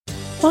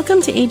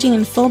Welcome to Aging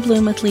in Full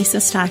Bloom with Lisa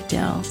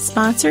Stockdale,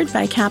 sponsored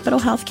by Capital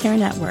Healthcare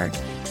Network,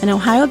 an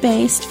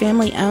Ohio-based,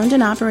 family-owned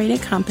and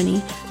operated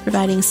company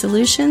providing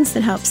solutions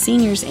that help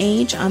seniors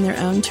age on their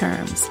own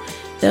terms.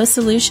 Those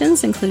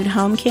solutions include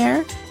home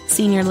care,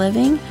 senior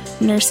living,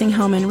 nursing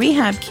home and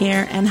rehab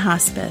care, and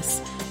hospice.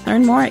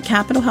 Learn more at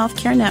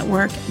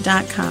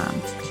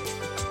capitalhealthcarenetwork.com.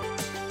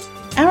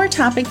 Our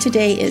topic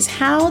today is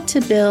how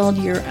to build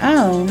your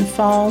own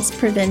falls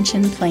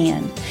prevention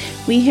plan.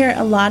 We hear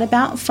a lot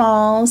about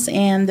falls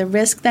and the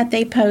risk that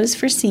they pose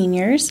for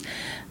seniors.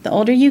 The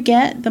older you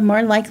get, the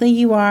more likely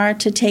you are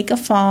to take a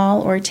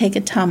fall or take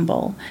a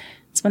tumble.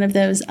 It's one of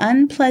those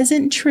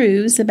unpleasant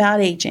truths about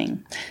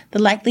aging.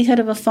 The likelihood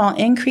of a fall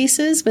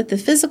increases with the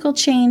physical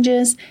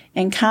changes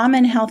and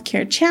common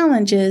healthcare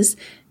challenges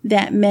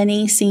that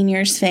many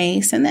seniors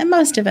face and that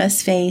most of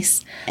us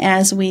face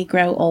as we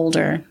grow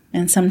older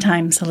and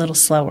sometimes a little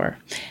slower,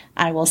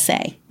 I will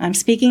say. I'm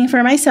speaking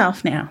for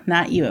myself now,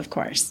 not you, of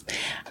course.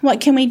 What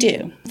can we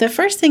do? The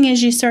first thing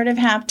is you sort of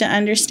have to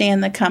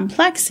understand the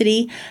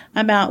complexity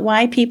about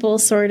why people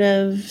sort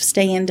of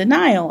stay in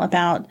denial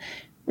about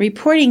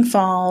reporting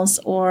falls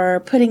or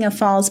putting a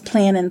falls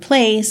plan in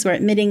place or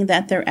admitting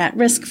that they're at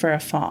risk for a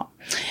fall.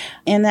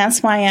 And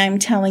that's why I'm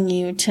telling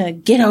you to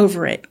get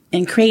over it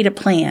and create a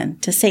plan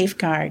to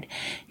safeguard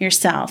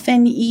yourself.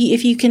 And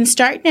if you can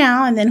start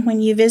now, and then when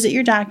you visit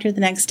your doctor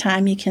the next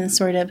time, you can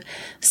sort of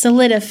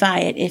solidify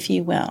it, if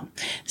you will.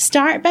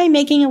 Start by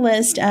making a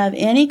list of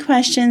any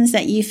questions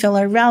that you feel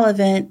are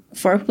relevant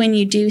for when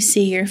you do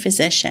see your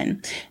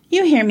physician.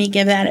 You hear me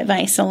give that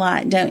advice a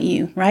lot, don't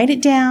you? Write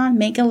it down,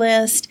 make a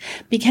list,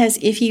 because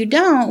if you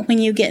don't, when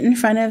you get in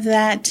front of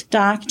that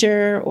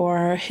doctor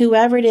or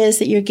whoever it is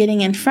that you're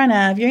getting in front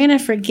of, you're going to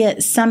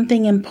forget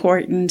something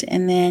important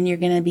and then you're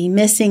going to be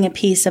missing a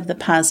piece of the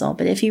puzzle.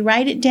 But if you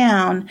write it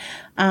down,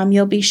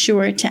 you'll be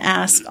sure to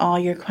ask all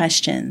your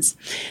questions.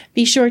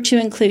 Be sure to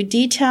include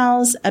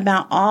details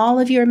about all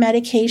of your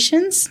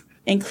medications,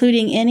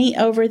 including any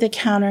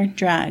over-the-counter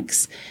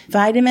drugs.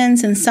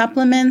 Vitamins and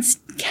supplements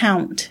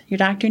count. Your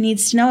doctor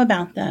needs to know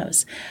about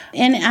those.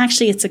 And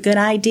actually, it's a good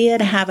idea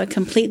to have a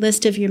complete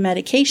list of your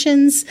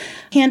medications,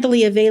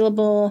 handily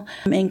available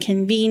and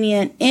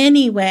convenient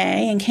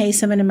anyway in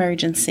case of an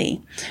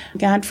emergency.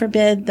 God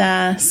forbid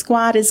the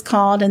squad is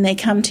called and they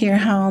come to your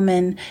home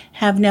and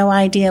have no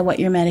idea what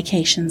your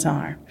medications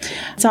are.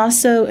 It's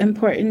also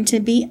important to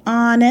be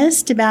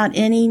honest about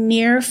any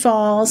near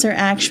falls or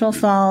actual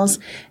falls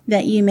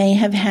that you may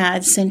have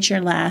had since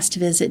your last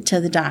visit to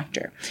the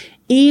doctor.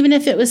 Even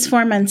if it was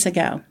 4 months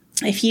ago.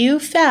 If you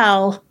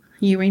fell,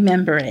 you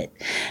remember it.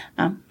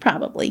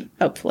 Probably,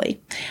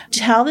 hopefully.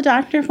 Tell the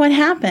doctor what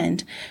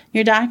happened.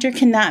 Your doctor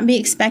cannot be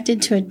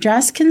expected to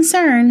address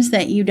concerns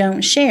that you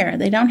don't share.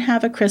 They don't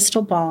have a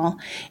crystal ball,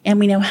 and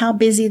we know how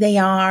busy they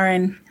are,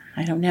 and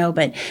I don't know,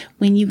 but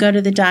when you go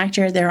to the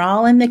doctor, they're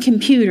all in the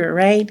computer,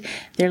 right?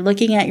 They're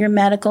looking at your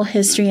medical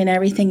history and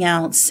everything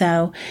else.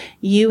 So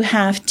you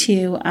have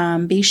to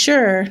be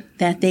sure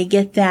that they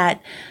get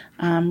that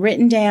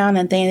written down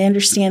and they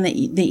understand that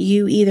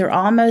you either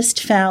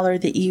almost fell or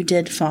that you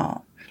did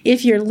fall.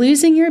 If you're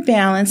losing your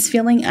balance,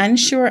 feeling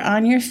unsure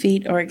on your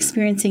feet, or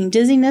experiencing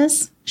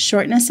dizziness,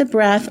 shortness of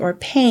breath, or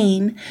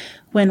pain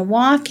when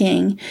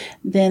walking,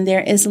 then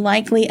there is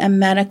likely a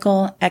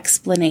medical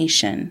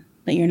explanation.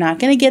 But you're not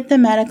going to get the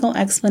medical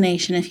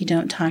explanation if you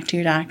don't talk to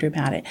your doctor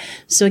about it.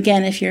 So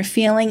again, if you're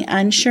feeling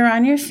unsure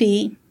on your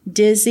feet,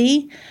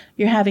 dizzy,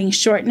 you're having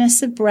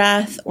shortness of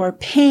breath or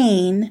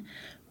pain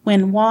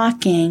when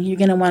walking, you're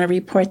going to want to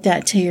report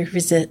that to your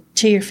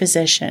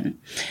physician.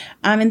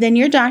 And then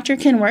your doctor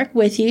can work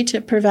with you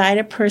to provide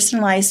a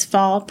personalized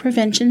fall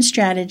prevention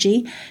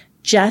strategy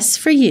just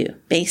for you,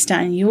 based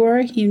on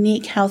your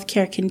unique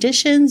healthcare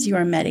conditions,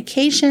 your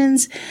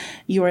medications,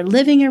 your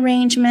living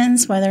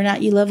arrangements. Whether or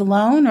not you live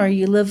alone or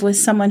you live with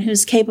someone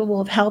who's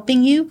capable of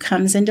helping you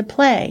comes into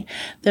play.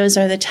 Those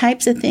are the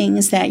types of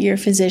things that your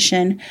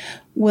physician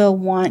will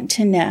want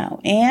to know.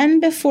 And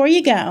before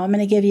you go, I'm going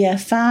to give you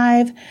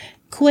 5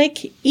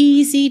 quick,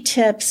 easy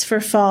tips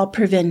for fall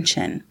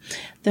prevention.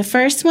 The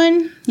first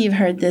one, you've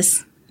heard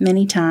this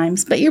many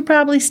times, but you're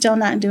probably still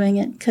not doing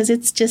it because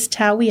it's just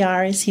how we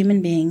are as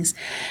human beings.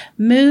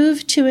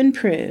 Move to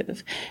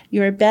improve.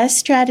 Your best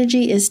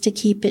strategy is to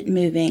keep it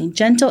moving.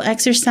 Gentle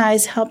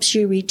exercise helps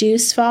you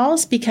reduce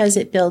falls because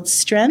it builds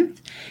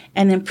strength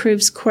and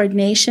improves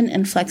coordination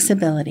and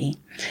flexibility.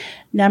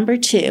 Number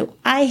 2,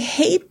 I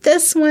hate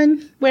this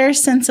one. Wear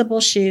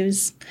sensible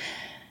shoes.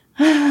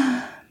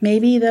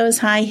 Maybe those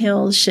high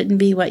heels shouldn't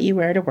be what you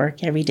wear to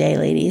work every day,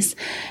 ladies.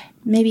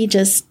 Maybe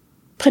just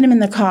put them in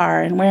the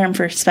car and wear them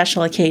for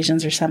special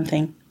occasions or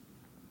something.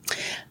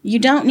 You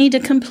don't need to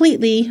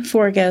completely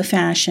forego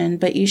fashion,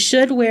 but you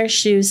should wear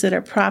shoes that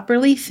are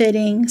properly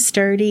fitting,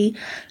 sturdy,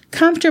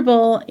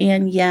 comfortable,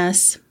 and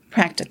yes,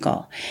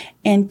 practical.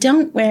 And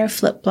don't wear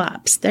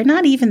flip-flops. They're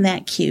not even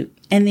that cute,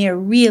 and they're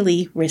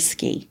really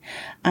risky.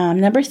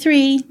 Number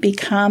 3,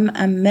 become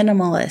a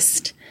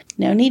minimalist.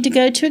 No need to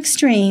go to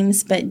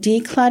extremes, but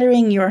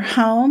decluttering your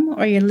home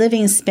or your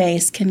living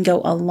space can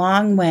go a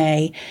long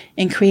way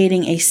in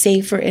creating a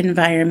safer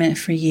environment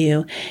for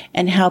you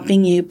and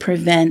helping you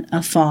prevent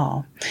a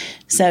fall.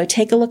 So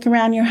take a look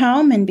around your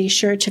home and be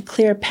sure to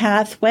clear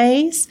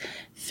pathways,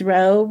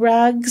 throw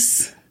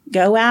rugs,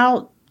 go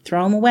out,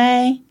 throw them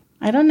away.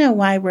 I don't know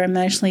why we're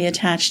emotionally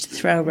attached to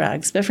throw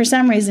rugs, but for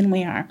some reason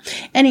we are.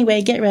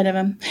 Anyway, get rid of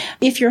them.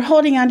 If you're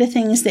holding on to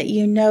things that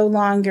you no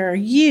longer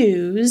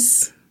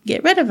use,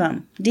 get rid of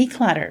them.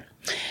 Declutter.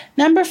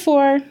 Number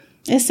 4,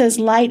 it says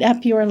light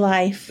up your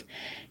life.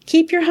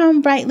 Keep your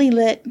home brightly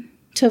lit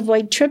to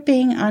avoid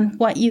tripping on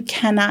what you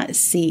cannot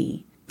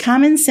see.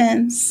 Common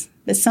sense.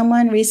 But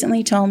someone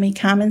recently told me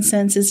common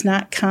sense is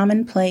not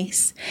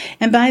commonplace.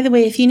 And by the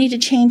way, if you need to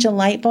change a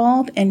light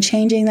bulb and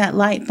changing that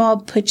light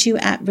bulb puts you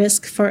at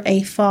risk for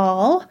a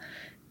fall,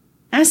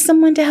 ask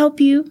someone to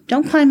help you.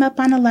 Don't climb up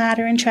on a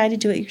ladder and try to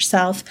do it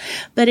yourself.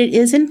 But it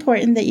is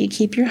important that you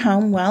keep your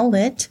home well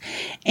lit.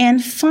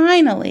 And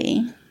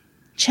finally,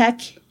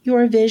 check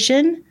your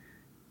vision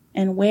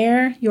and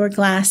wear your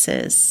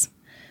glasses.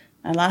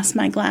 I lost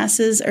my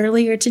glasses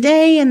earlier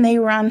today and they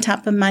were on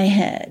top of my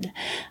head.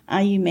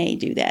 You may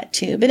do that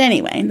too. But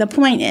anyway, the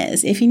point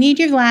is, if you need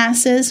your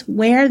glasses,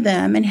 wear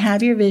them and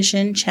have your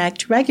vision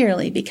checked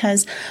regularly,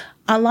 because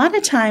a lot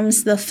of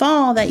times the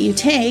fall that you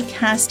take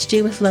has to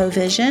do with low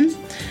vision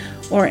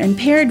or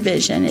impaired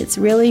vision. It's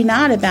really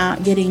not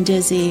about getting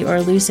dizzy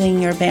or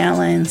losing your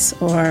balance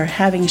or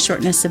having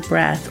shortness of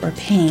breath or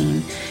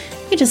pain.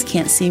 You just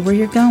can't see where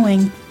you're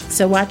going.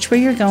 So watch where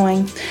you're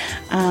going.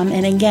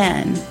 And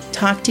again,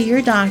 talk to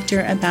your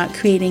doctor about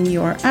creating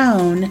your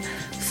own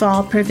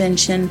fall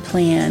prevention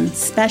plan,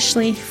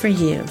 especially for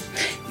you.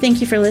 Thank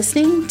you for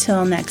listening.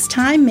 Till next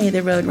time, may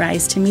the road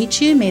rise to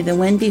meet you. May the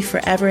wind be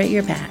forever at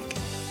your back.